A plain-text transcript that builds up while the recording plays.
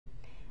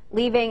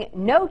leaving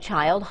no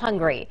child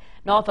hungry.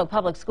 Norfolk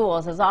Public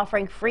Schools is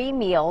offering free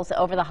meals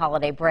over the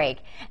holiday break.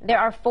 There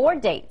are 4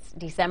 dates: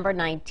 December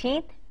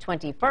 19th,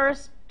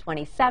 21st,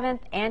 27th,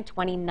 and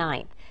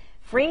 29th.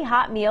 Free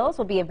hot meals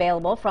will be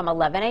available from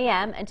 11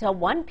 a.m. until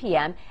 1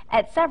 p.m.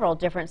 at several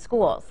different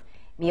schools.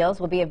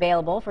 Meals will be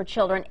available for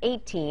children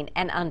 18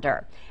 and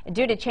under.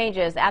 Due to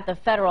changes at the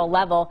federal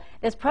level,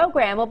 this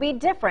program will be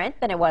different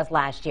than it was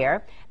last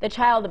year. The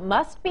child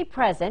must be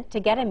present to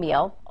get a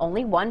meal,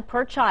 only 1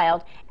 per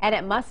child, and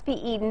it must be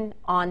eaten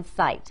on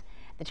site.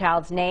 The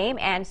child's name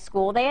and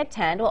school they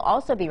attend will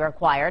also be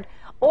required,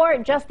 or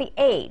just the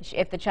age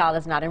if the child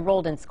is not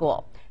enrolled in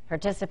school.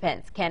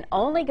 Participants can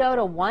only go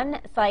to 1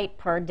 site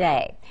per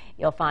day.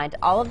 You'll find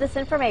all of this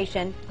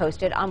information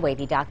posted on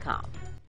wavy.com.